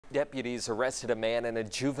Deputies arrested a man and a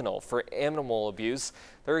juvenile for animal abuse.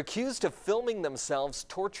 They're accused of filming themselves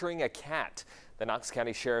torturing a cat. The Knox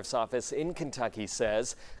County Sheriff's Office in Kentucky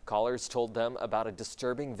says callers told them about a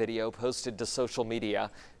disturbing video posted to social media.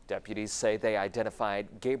 Deputies say they identified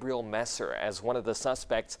Gabriel Messer as one of the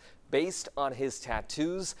suspects based on his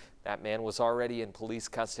tattoos. That man was already in police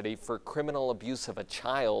custody for criminal abuse of a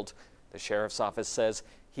child. The Sheriff's Office says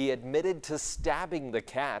he admitted to stabbing the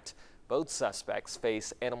cat. Both suspects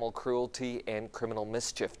face animal cruelty and criminal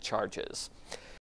mischief charges.